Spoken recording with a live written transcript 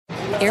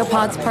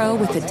AirPods Pro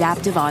with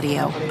adaptive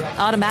audio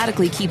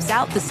automatically keeps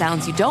out the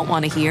sounds you don't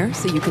want to hear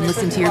so you can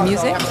listen to your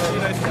music,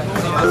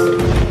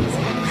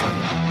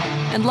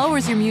 and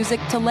lowers your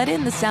music to let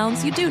in the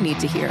sounds you do need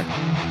to hear.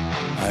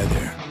 Hi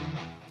there.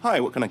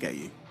 Hi, what can I get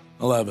you?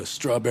 I'll have a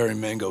strawberry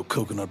mango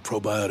coconut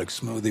probiotic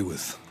smoothie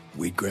with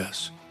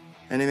wheatgrass.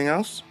 Anything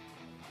else?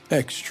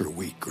 Extra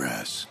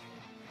wheatgrass.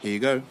 Here you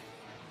go.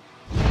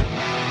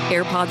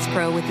 AirPods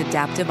Pro with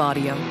adaptive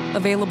audio.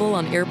 Available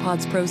on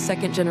AirPods Pro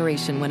 2nd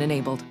generation when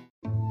enabled.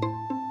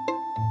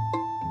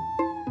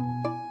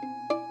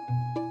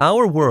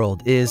 Our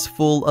world is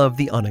full of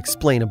the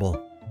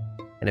unexplainable.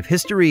 And if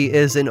history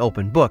is an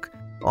open book,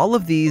 all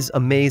of these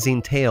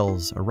amazing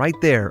tales are right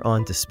there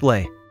on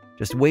display,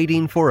 just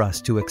waiting for us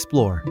to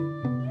explore.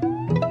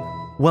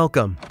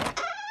 Welcome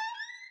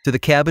to the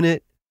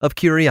Cabinet of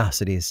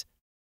Curiosities.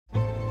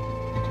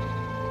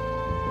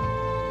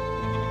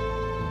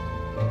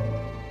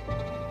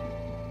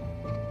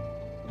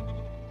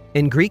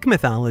 In Greek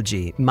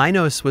mythology,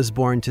 Minos was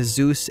born to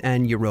Zeus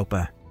and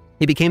Europa.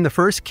 He became the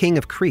first king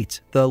of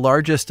Crete, the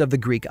largest of the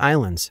Greek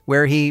islands,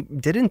 where he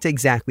didn't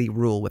exactly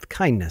rule with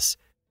kindness.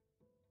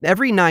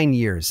 Every 9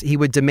 years, he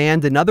would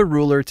demand another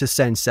ruler to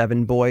send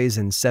 7 boys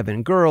and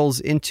 7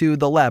 girls into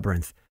the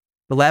labyrinth.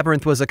 The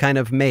labyrinth was a kind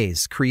of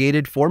maze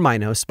created for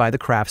Minos by the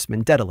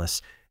craftsman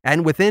Daedalus,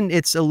 and within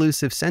its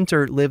elusive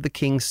center lived the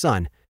king's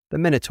son, the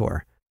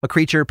Minotaur, a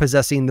creature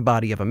possessing the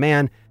body of a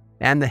man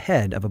and the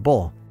head of a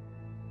bull.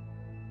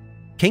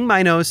 King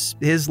Minos,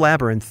 his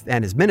labyrinth,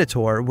 and his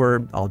Minotaur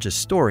were all just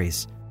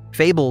stories,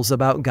 fables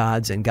about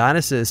gods and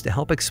goddesses to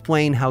help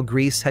explain how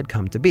Greece had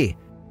come to be.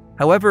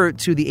 However,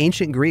 to the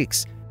ancient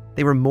Greeks,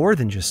 they were more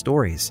than just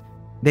stories.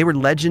 They were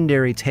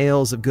legendary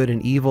tales of good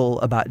and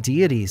evil about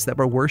deities that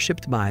were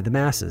worshipped by the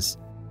masses.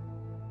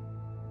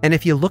 And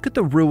if you look at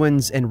the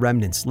ruins and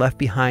remnants left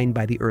behind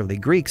by the early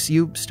Greeks,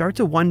 you start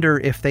to wonder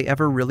if they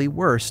ever really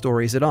were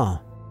stories at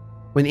all.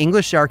 When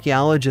English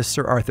archaeologist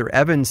Sir Arthur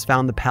Evans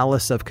found the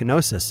Palace of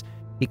Knossos,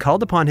 he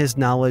called upon his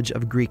knowledge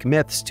of Greek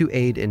myths to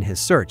aid in his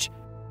search.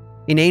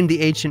 He named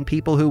the ancient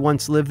people who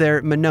once lived there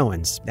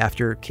Minoans,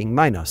 after King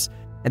Minos,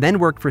 and then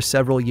worked for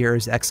several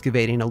years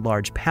excavating a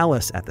large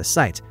palace at the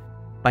site.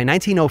 By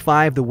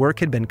 1905, the work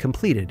had been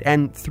completed,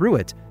 and through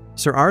it,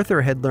 Sir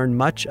Arthur had learned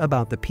much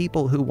about the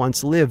people who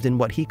once lived in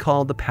what he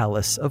called the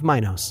Palace of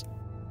Minos.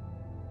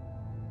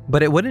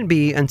 But it wouldn't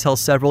be until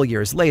several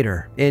years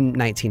later, in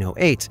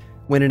 1908,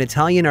 when an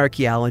Italian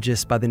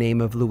archaeologist by the name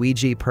of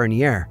Luigi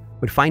Pernier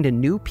would find a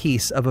new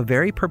piece of a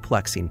very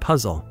perplexing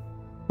puzzle.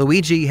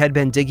 Luigi had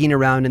been digging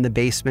around in the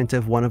basement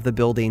of one of the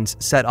buildings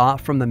set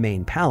off from the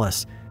main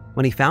palace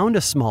when he found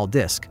a small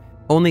disc.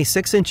 Only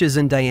 6 inches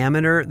in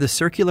diameter, the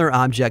circular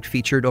object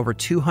featured over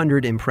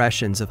 200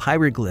 impressions of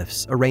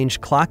hieroglyphs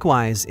arranged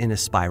clockwise in a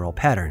spiral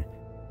pattern.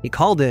 He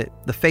called it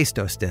the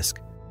Phaistos disc.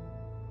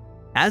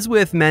 As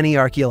with many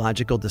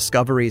archaeological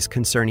discoveries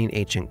concerning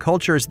ancient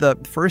cultures, the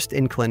first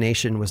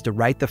inclination was to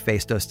write the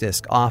Phaistos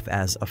disc off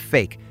as a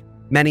fake.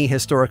 Many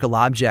historical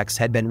objects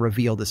had been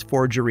revealed as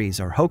forgeries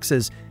or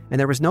hoaxes, and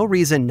there was no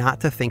reason not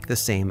to think the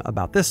same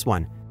about this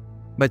one.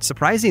 But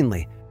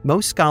surprisingly,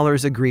 most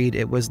scholars agreed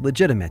it was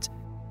legitimate.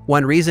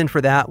 One reason for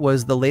that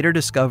was the later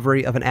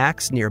discovery of an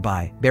axe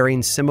nearby,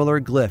 bearing similar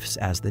glyphs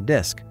as the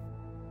disc.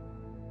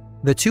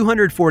 The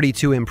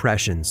 242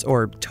 impressions,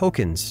 or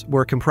tokens,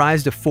 were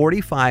comprised of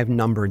 45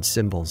 numbered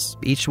symbols,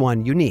 each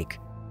one unique.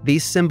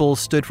 These symbols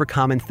stood for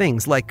common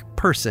things like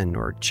person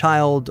or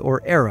child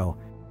or arrow.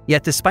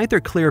 Yet despite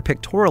their clear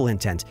pictorial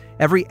intent,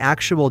 every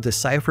actual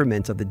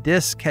decipherment of the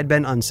disc had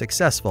been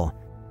unsuccessful.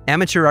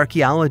 Amateur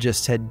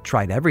archaeologists had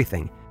tried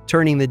everything,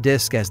 turning the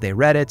disc as they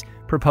read it,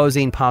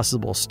 proposing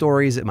possible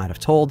stories it might have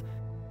told,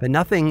 but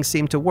nothing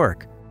seemed to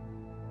work.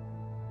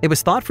 It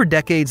was thought for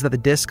decades that the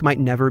disc might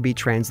never be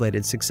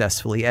translated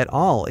successfully at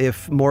all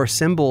if more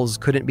symbols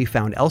couldn't be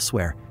found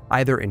elsewhere,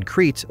 either in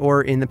Crete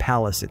or in the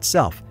palace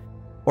itself,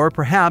 or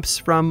perhaps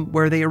from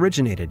where they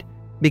originated.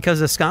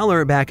 Because a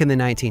scholar back in the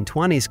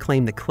 1920s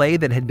claimed the clay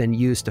that had been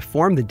used to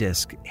form the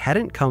disc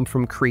hadn't come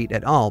from Crete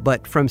at all,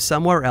 but from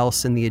somewhere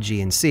else in the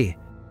Aegean Sea.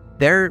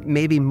 There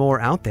may be more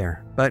out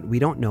there, but we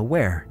don't know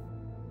where.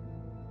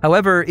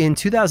 However, in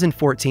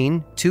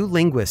 2014, 2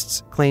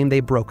 linguists claimed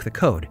they broke the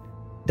code.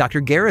 Dr.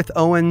 Gareth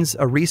Owens,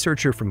 a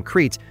researcher from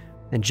Crete,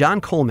 and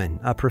John Coleman,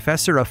 a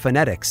professor of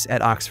phonetics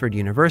at Oxford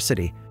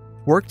University,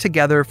 worked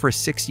together for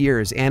 6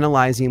 years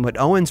analyzing what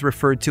Owens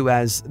referred to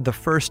as the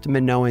first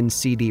Minoan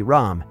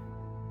CD-ROM.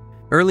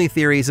 Early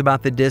theories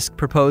about the disc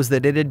proposed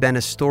that it had been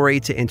a story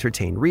to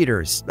entertain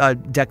readers, a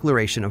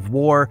declaration of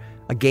war,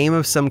 a game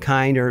of some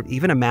kind, or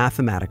even a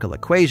mathematical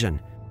equation.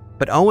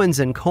 But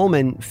Owens and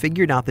Coleman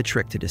figured out the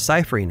trick to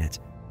deciphering it.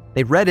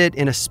 They read it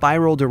in a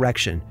spiral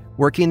direction,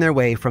 working their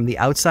way from the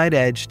outside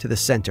edge to the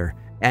center,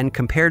 and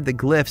compared the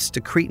glyphs to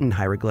Cretan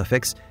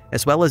hieroglyphics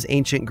as well as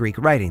ancient Greek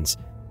writings.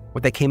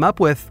 What they came up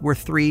with were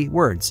 3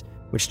 words,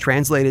 which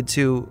translated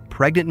to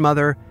pregnant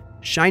mother,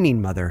 shining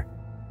mother,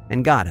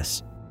 and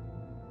goddess.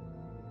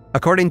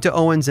 According to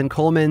Owens and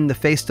Coleman, the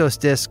Phaistos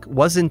disc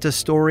wasn't a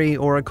story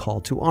or a call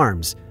to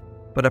arms,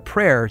 but a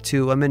prayer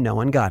to a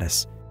Minoan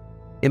goddess.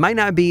 It might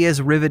not be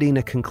as riveting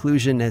a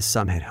conclusion as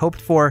some had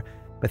hoped for,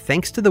 but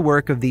thanks to the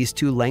work of these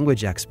two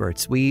language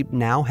experts, we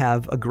now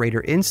have a greater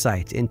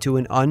insight into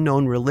an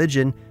unknown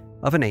religion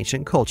of an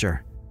ancient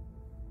culture.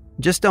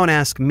 Just don't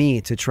ask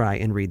me to try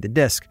and read the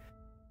disc.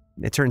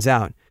 It turns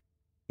out,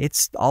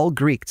 it's all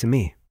Greek to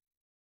me.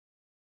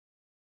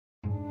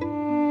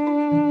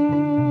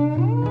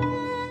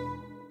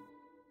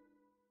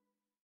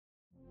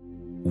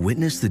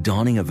 Witness the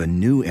dawning of a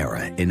new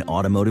era in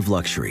automotive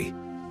luxury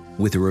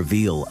with a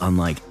reveal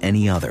unlike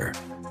any other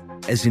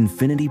as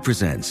Infiniti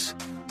presents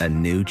a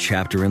new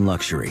chapter in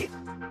luxury,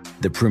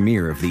 the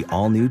premiere of the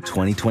all-new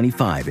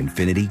 2025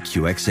 Infiniti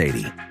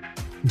QX80.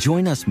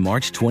 Join us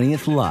March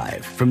 20th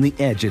live from the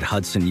Edge at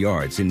Hudson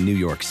Yards in New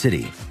York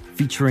City,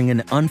 featuring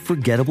an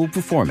unforgettable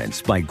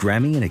performance by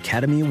Grammy and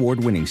Academy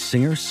Award-winning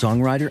singer,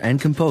 songwriter, and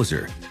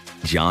composer,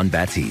 Jon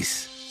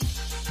Batiste.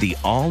 The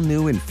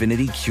all-new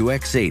Infiniti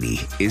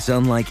QX80 is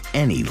unlike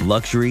any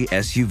luxury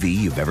SUV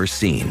you've ever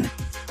seen.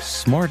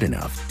 Smart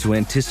enough to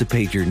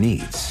anticipate your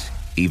needs,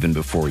 even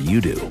before you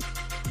do.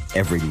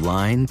 Every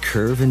line,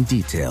 curve, and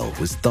detail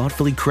was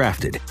thoughtfully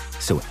crafted,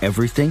 so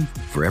everything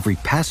for every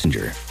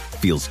passenger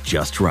feels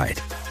just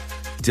right.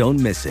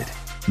 Don't miss it.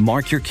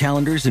 Mark your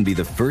calendars and be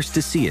the first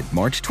to see it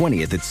March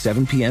 20th at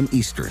 7 p.m.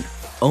 Eastern,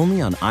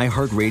 only on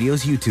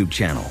iHeartRadio's YouTube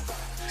channel.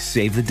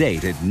 Save the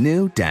date at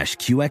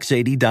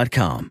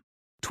new-QX80.com.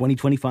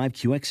 2025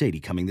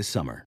 QX80 coming this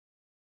summer.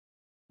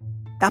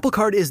 Apple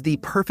Card is the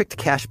perfect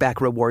cashback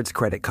rewards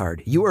credit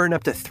card. You earn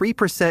up to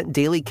 3%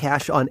 daily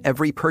cash on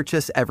every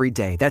purchase every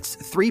day. That's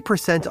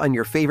 3% on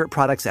your favorite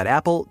products at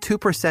Apple,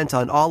 2%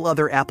 on all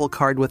other Apple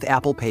Card with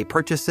Apple Pay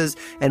purchases,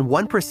 and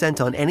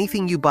 1% on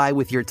anything you buy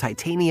with your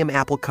titanium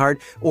Apple Card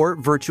or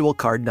virtual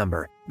card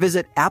number.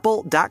 Visit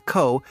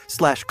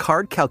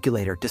apple.co/card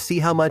calculator to see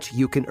how much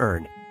you can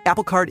earn.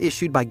 Apple Card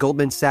issued by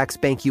Goldman Sachs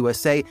Bank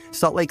USA,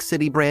 Salt Lake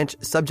City branch,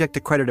 subject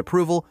to credit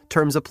approval.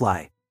 Terms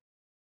apply.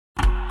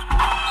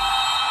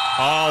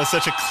 Oh,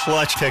 such a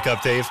clutch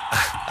pickup, Dave.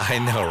 I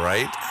know,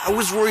 right? I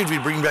was worried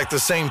we'd bring back the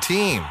same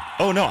team.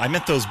 Oh, no, I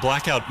meant those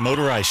blackout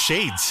motorized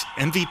shades.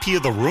 MVP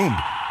of the room.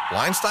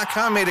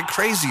 Blinds.com made it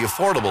crazy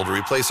affordable to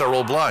replace our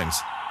old blinds.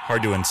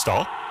 Hard to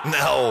install?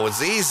 No,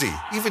 it's easy.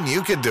 Even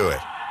you could do it.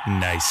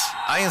 Nice.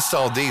 I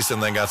installed these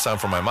and then got some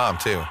for my mom,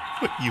 too.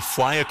 What, you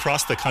fly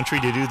across the country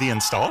to do the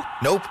install?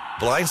 Nope.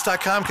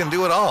 Blinds.com can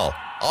do it all.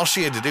 All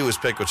she had to do was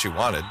pick what she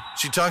wanted.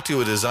 She talked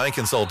to a design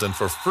consultant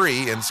for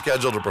free and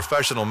scheduled a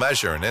professional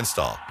measure and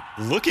install.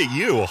 Look at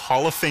you,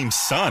 Hall of Fame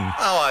son.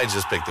 Oh, I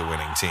just picked the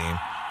winning team.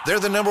 They're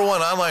the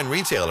 #1 online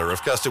retailer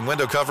of custom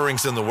window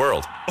coverings in the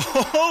world.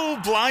 Oh,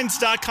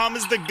 Blinds.com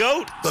is the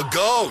GOAT. The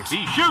GOAT!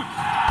 He shoots!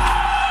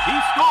 He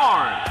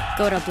scores!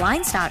 Go to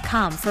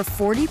Blinds.com for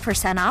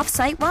 40% off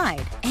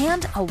site-wide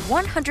and a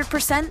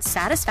 100%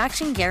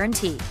 satisfaction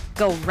guarantee.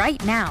 Go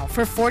right now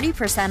for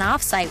 40%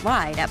 off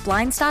site-wide at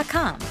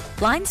Blinds.com.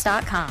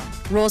 Blinds.com.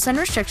 Rules and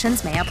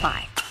restrictions may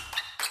apply.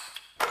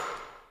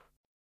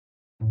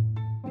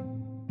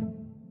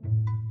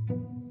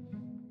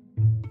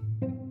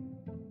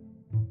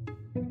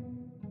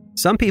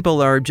 Some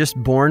people are just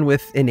born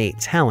with innate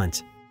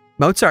talent.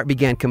 Mozart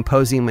began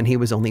composing when he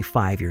was only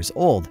 5 years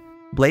old.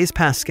 Blaise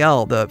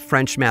Pascal, the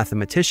French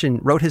mathematician,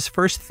 wrote his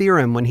first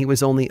theorem when he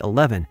was only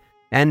 11.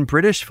 And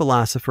British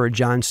philosopher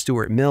John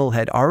Stuart Mill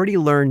had already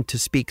learned to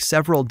speak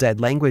several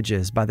dead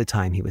languages by the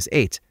time he was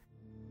 8.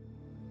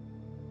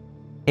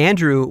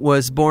 Andrew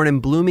was born in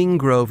Blooming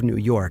Grove, New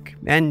York,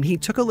 and he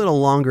took a little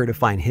longer to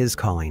find his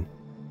calling.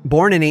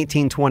 Born in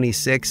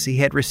 1826, he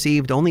had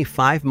received only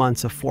 5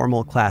 months of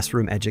formal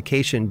classroom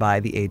education by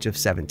the age of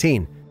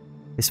 17.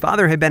 His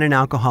father had been an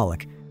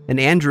alcoholic, and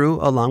Andrew,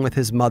 along with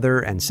his mother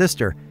and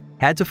sister,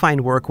 had to find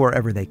work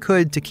wherever they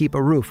could to keep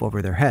a roof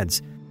over their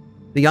heads.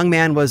 The young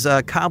man was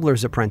a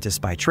cobbler's apprentice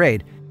by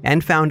trade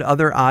and found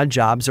other odd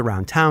jobs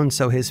around town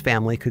so his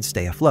family could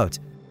stay afloat.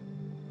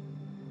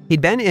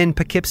 He'd been in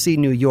Poughkeepsie,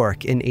 New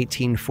York in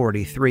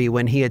 1843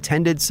 when he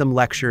attended some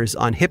lectures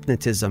on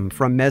hypnotism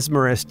from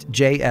mesmerist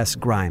J.S.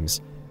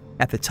 Grimes.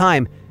 At the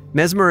time,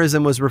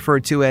 mesmerism was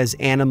referred to as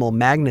animal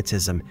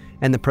magnetism,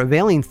 and the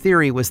prevailing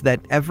theory was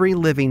that every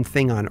living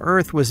thing on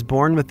Earth was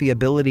born with the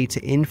ability to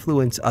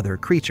influence other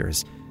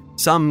creatures.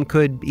 Some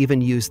could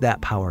even use that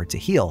power to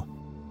heal.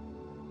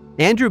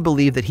 Andrew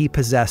believed that he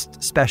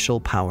possessed special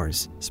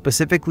powers,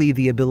 specifically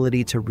the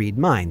ability to read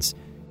minds.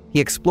 He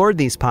explored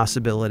these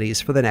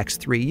possibilities for the next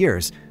 3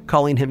 years,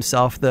 calling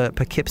himself the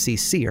Poughkeepsie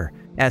Seer,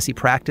 as he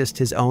practiced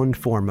his own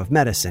form of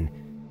medicine.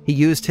 He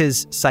used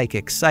his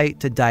psychic sight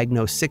to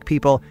diagnose sick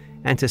people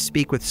and to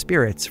speak with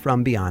spirits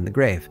from beyond the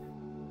grave.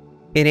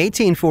 In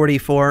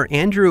 1844,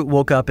 Andrew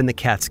woke up in the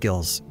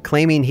Catskills,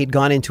 claiming he'd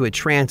gone into a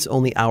trance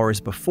only hours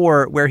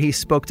before, where he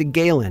spoke to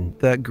Galen,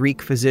 the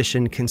Greek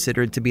physician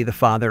considered to be the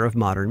father of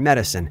modern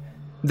medicine.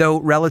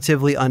 Though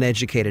relatively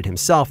uneducated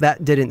himself,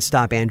 that didn't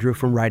stop Andrew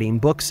from writing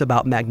books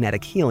about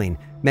magnetic healing,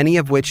 many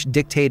of which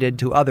dictated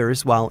to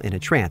others while in a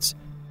trance.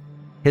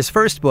 His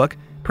first book,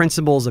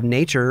 Principles of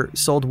Nature,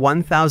 sold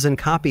 1,000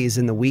 copies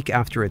in the week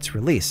after its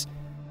release.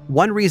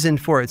 One reason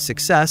for its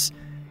success,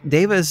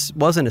 Davis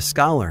wasn't a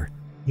scholar.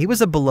 He was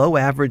a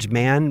below-average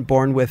man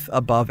born with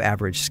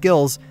above-average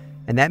skills,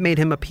 and that made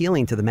him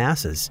appealing to the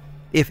masses.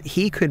 If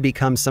he could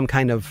become some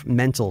kind of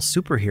mental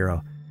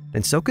superhero,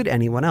 then so could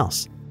anyone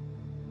else.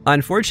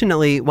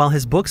 Unfortunately, while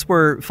his books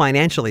were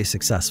financially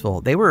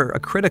successful, they were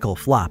a critical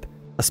flop,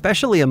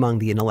 especially among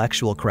the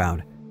intellectual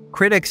crowd.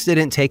 Critics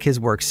didn't take his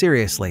work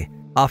seriously,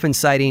 often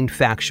citing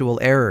factual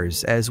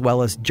errors as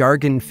well as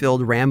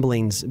jargon-filled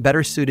ramblings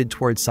better suited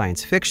towards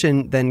science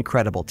fiction than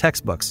credible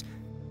textbooks.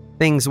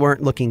 Things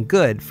weren't looking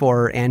good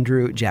for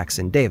Andrew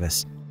Jackson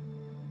Davis.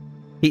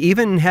 He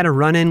even had a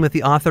run-in with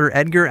the author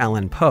Edgar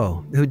Allan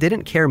Poe, who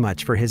didn't care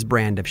much for his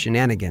brand of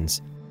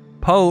shenanigans.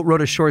 Poe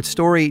wrote a short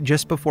story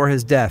just before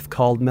his death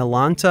called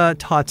Milanta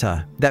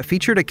Tauta that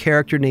featured a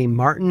character named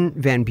Martin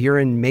Van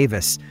Buren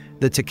Mavis,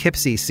 the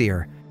Poughkeepsie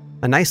Seer,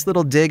 a nice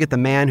little dig at the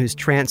man whose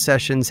trance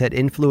sessions had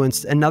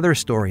influenced another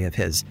story of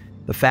his,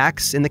 The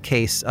Facts in the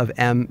Case of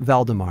M.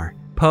 Valdemar.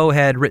 Poe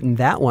had written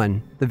that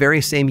one the very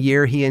same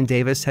year he and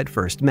Davis had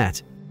first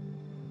met.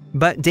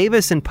 But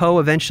Davis and Poe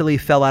eventually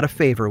fell out of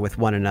favor with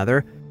one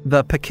another.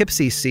 The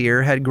Poughkeepsie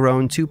Seer had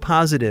grown too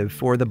positive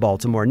for the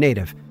Baltimore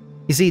native.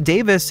 You see,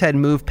 Davis had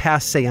moved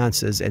past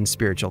seances and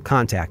spiritual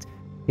contact.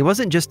 He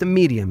wasn't just a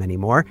medium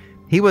anymore.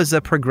 He was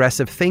a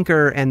progressive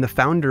thinker and the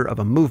founder of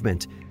a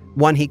movement,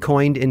 one he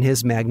coined in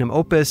his magnum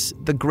opus,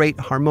 The Great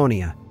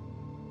Harmonia.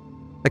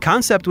 The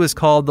concept was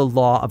called the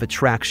Law of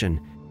Attraction,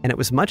 and it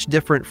was much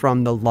different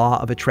from the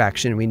Law of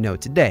Attraction we know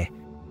today.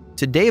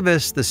 To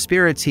Davis, the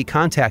spirits he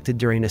contacted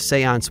during a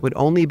seance would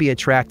only be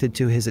attracted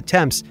to his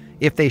attempts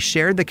if they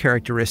shared the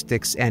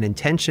characteristics and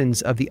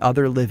intentions of the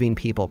other living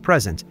people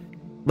present.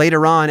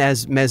 Later on,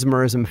 as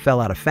mesmerism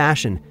fell out of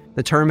fashion,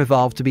 the term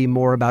evolved to be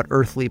more about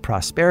earthly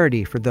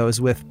prosperity for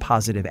those with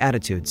positive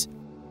attitudes.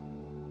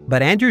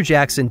 But Andrew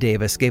Jackson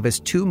Davis gave us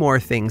two more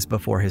things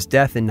before his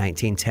death in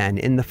 1910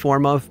 in the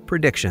form of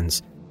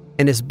predictions.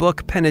 In his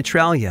book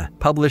Penetralia,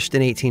 published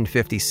in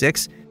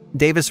 1856,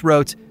 Davis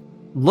wrote,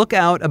 "Look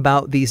out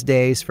about these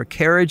days for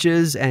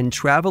carriages and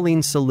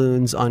traveling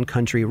saloons on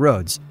country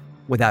roads,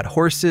 without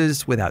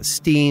horses, without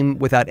steam,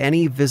 without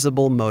any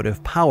visible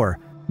motive power,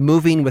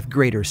 moving with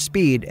greater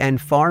speed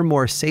and far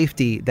more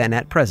safety than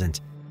at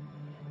present."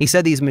 He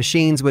said these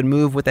machines would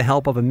move with the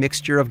help of a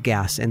mixture of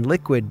gas and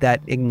liquid that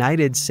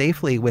ignited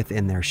safely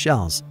within their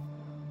shells.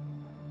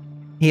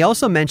 He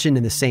also mentioned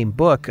in the same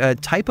book a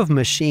type of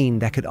machine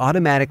that could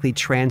automatically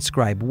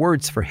transcribe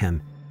words for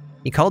him.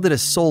 He called it a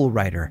soul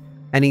writer,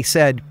 and he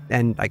said,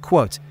 and I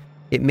quote,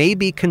 "It may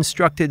be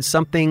constructed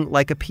something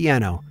like a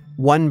piano,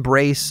 one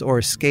brace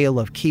or scale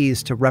of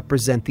keys to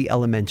represent the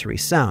elementary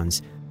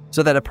sounds,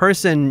 so that a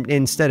person,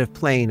 instead of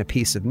playing a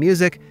piece of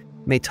music,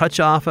 may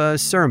touch off a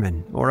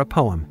sermon or a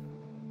poem."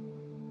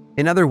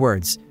 In other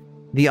words,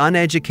 the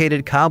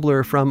uneducated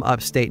cobbler from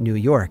upstate New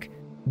York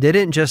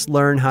didn't just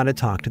learn how to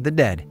talk to the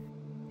dead.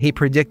 He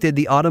predicted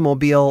the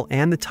automobile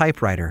and the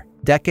typewriter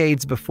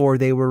decades before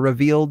they were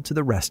revealed to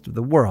the rest of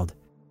the world.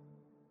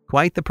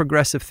 Quite the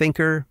progressive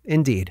thinker,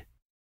 indeed.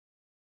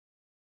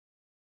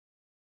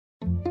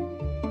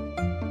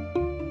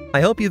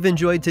 I hope you've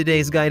enjoyed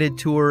today's guided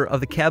tour of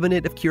the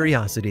Cabinet of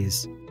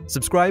Curiosities.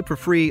 Subscribe for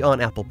free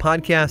on Apple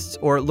Podcasts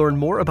or learn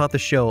more about the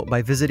show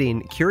by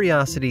visiting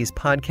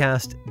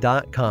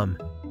curiositiespodcast.com.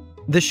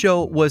 This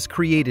show was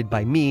created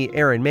by me,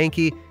 Aaron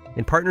Mahnke,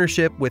 in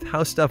partnership with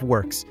How Stuff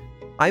Works.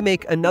 I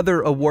make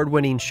another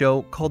award-winning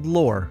show called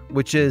Lore,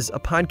 which is a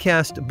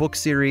podcast, book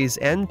series,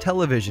 and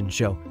television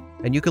show,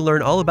 and you can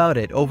learn all about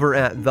it over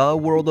at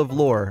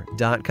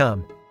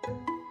theworldoflore.com.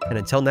 And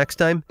until next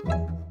time,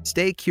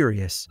 stay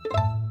curious.